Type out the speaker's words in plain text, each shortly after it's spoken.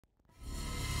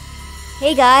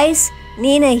Hey guys,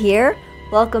 Nina here,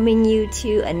 welcoming you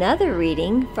to another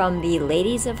reading from the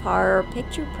Ladies of Horror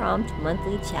Picture Prompt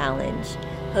Monthly Challenge,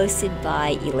 hosted by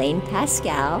Elaine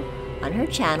Pascale on her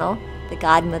channel, The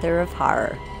Godmother of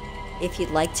Horror. If you'd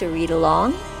like to read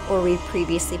along or read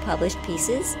previously published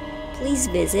pieces, please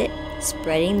visit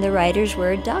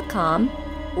spreadingthewritersword.com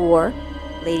or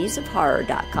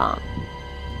ladiesofhorror.com.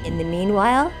 In the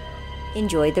meanwhile,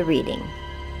 enjoy the reading.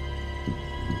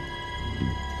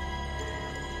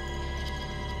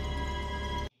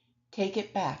 Take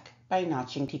It Back by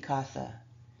Naching Kassa.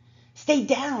 Stay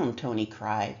down, Tony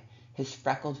cried, his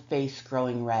freckled face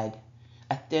growing red,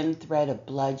 a thin thread of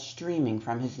blood streaming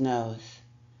from his nose.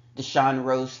 Deshawn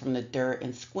rose from the dirt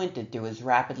and squinted through his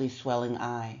rapidly swelling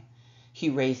eye. He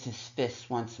raised his fist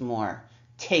once more.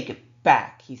 Take it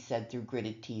back, he said through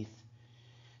gritted teeth.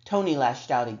 Tony lashed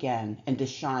out again, and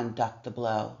Deshawn ducked the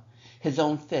blow. His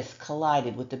own fist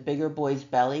collided with the bigger boy's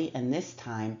belly, and this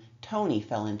time Tony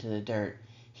fell into the dirt.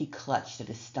 He clutched at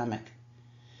his stomach.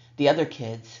 The other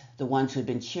kids, the ones who had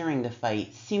been cheering the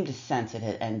fight, seemed to sense it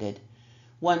had ended.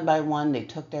 One by one, they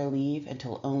took their leave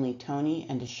until only Tony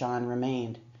and Deshawn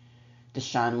remained.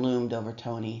 Deshawn loomed over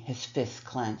Tony, his fists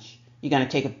clenched. "You gonna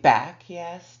take it back?" he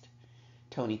asked.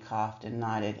 Tony coughed and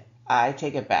nodded. "I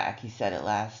take it back," he said at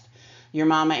last. "Your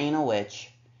mama ain't a witch."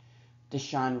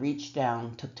 Deshawn reached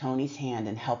down, took Tony's hand,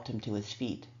 and helped him to his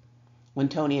feet. When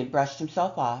Tony had brushed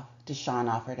himself off, Deshawn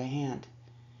offered a hand.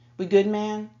 "We good,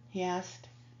 man?" he asked.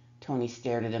 Tony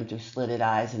stared at him through slitted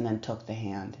eyes and then took the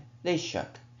hand. They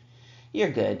shook. "You're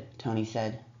good," Tony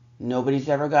said. "Nobody's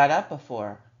ever got up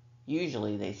before.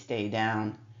 Usually they stay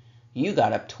down. You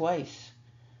got up twice."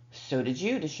 "So did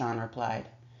you," Deshawn replied.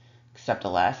 "Except the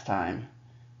last time."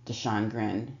 Deshawn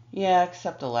grinned. "Yeah,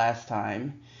 except the last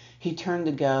time." He turned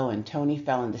to go, and Tony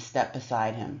fell into step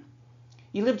beside him.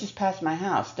 "You live just past my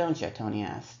house, don't you?" Tony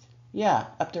asked. "Yeah,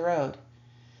 up the road."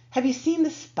 "Have you seen the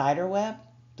spider web?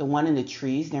 The one in the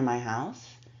trees near my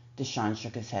house?" Deshawn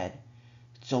shook his head.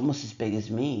 "It's almost as big as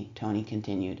me," Tony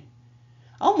continued.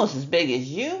 "Almost as big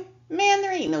as you? Man,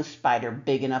 there ain't no spider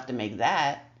big enough to make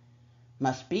that."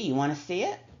 "Must be. You want to see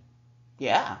it?"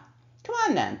 "Yeah. Come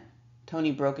on then."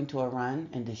 Tony broke into a run,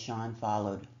 and Deshawn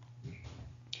followed.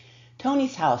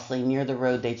 Tony's house lay near the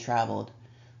road they traveled.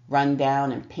 Run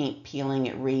down and paint peeling,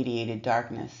 it radiated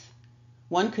darkness.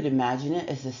 One could imagine it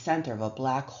as the center of a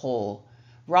black hole,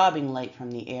 robbing light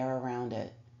from the air around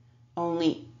it.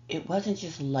 Only it wasn't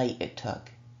just light it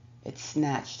took. It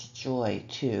snatched joy,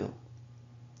 too.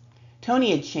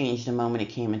 Tony had changed the moment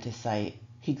it came into sight.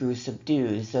 He grew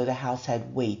subdued, as though the house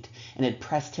had weight and had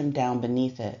pressed him down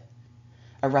beneath it.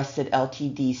 A rusted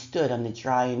LTD stood on the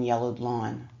dry and yellowed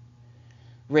lawn.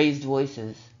 Raised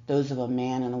voices, those of a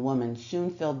man and a woman,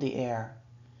 soon filled the air.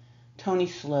 Tony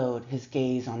slowed, his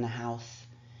gaze on the house.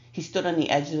 He stood on the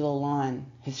edge of the lawn,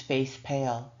 his face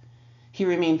pale. He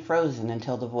remained frozen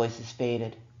until the voices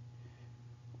faded.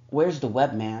 "Where's the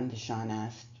web man?" Deshawn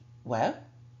asked. "Web?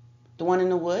 The one in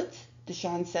the woods?"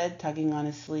 Deshawn said, tugging on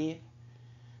his sleeve.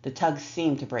 The tug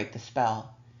seemed to break the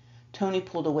spell. Tony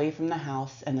pulled away from the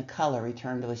house, and the color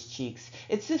returned to his cheeks.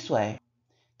 "It's this way."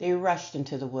 They rushed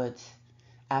into the woods.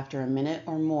 After a minute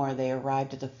or more, they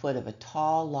arrived at the foot of a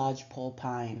tall lodgepole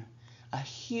pine. A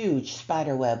huge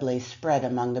spiderweb lay spread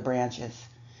among the branches,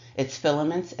 its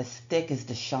filaments as thick as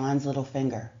Deshawn's little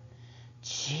finger.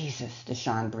 "Jesus,"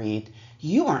 Deshawn breathed.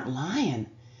 "You aren't lying.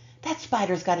 That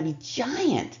spider's got to be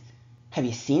giant. Have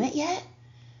you seen it yet?"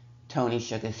 Tony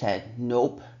shook his head.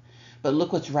 "Nope. But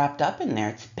look what's wrapped up in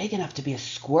there. It's big enough to be a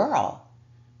squirrel."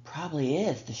 "Probably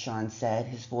is," Deshawn said,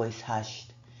 his voice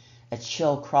hushed. A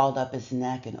chill crawled up his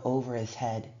neck and over his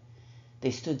head.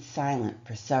 They stood silent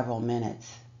for several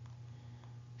minutes.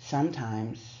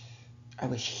 "Sometimes I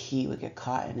wish he would get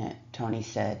caught in it," Tony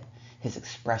said, his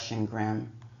expression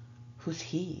grim. "Who's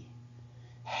he?"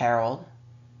 "Harold."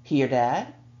 "He your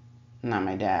dad?" "Not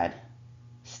my dad."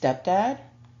 "Stepdad?"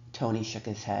 Tony shook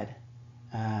his head.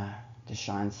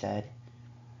 Deshawn said.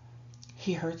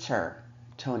 "He hurts her,"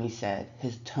 Tony said,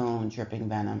 his tone dripping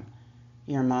venom.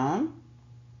 "Your mom?"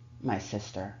 "My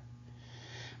sister."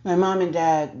 "My mom and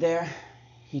dad, they're..."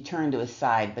 He turned to his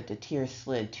side, but the tears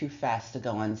slid too fast to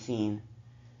go unseen.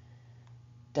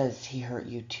 "Does he hurt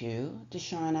you too?"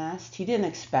 Deshawn asked. He didn't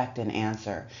expect an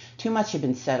answer. Too much had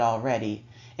been said already,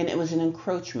 and it was an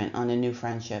encroachment on the new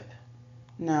friendship.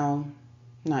 "No,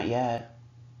 not yet."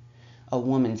 A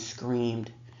woman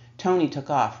screamed. Tony took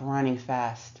off, running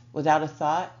fast. Without a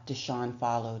thought, Deshawn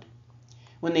followed.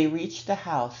 When they reached the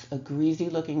house, a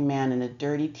greasy-looking man in a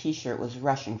dirty T-shirt was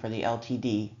rushing for the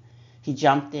LTD. He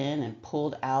jumped in and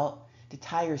pulled out, the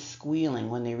tires squealing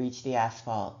when they reached the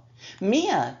asphalt.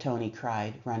 "Mia!" Tony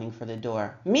cried, running for the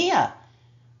door. "Mia!"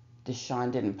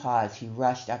 Deshawn didn't pause. He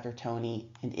rushed after Tony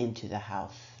and into the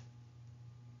house.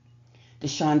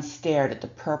 Deshawn stared at the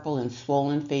purple and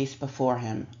swollen face before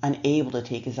him, unable to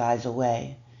take his eyes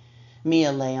away.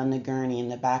 Mia lay on the gurney in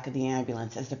the back of the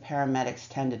ambulance as the paramedics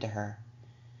tended to her.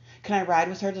 "Can I ride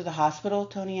with her to the hospital?"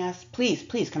 Tony asked. "Please,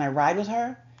 can I ride with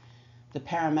her?" The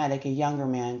paramedic, a younger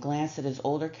man, glanced at his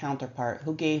older counterpart,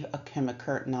 who gave him a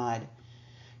curt nod.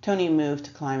 Tony moved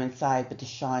to climb inside, but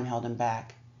Deshawn held him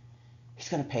back. "He's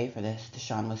going to pay for this,"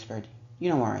 Deshawn whispered. "You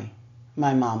don't worry.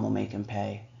 My mom will make him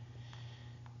pay."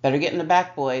 "Better get in the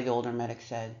back, boy," the older medic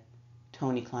said.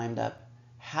 Tony climbed up.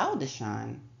 "How,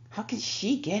 Deshawn? How can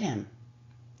she get him?"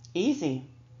 "Easy.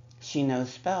 She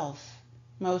knows spells.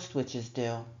 Most witches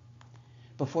do."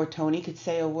 Before Tony could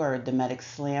say a word, the medic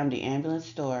slammed the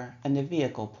ambulance door and the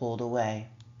vehicle pulled away.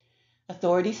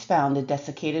 Authorities found the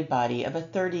desiccated body of a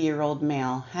 30-year-old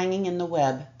male hanging in the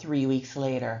web 3 weeks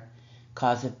later.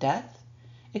 Cause of death?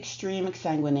 Extreme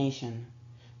exsanguination.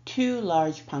 2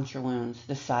 large puncture wounds,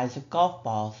 the size of golf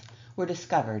balls, were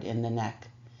discovered in the neck.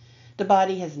 The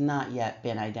body has not yet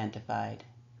been identified,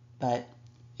 but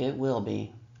it will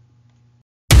be.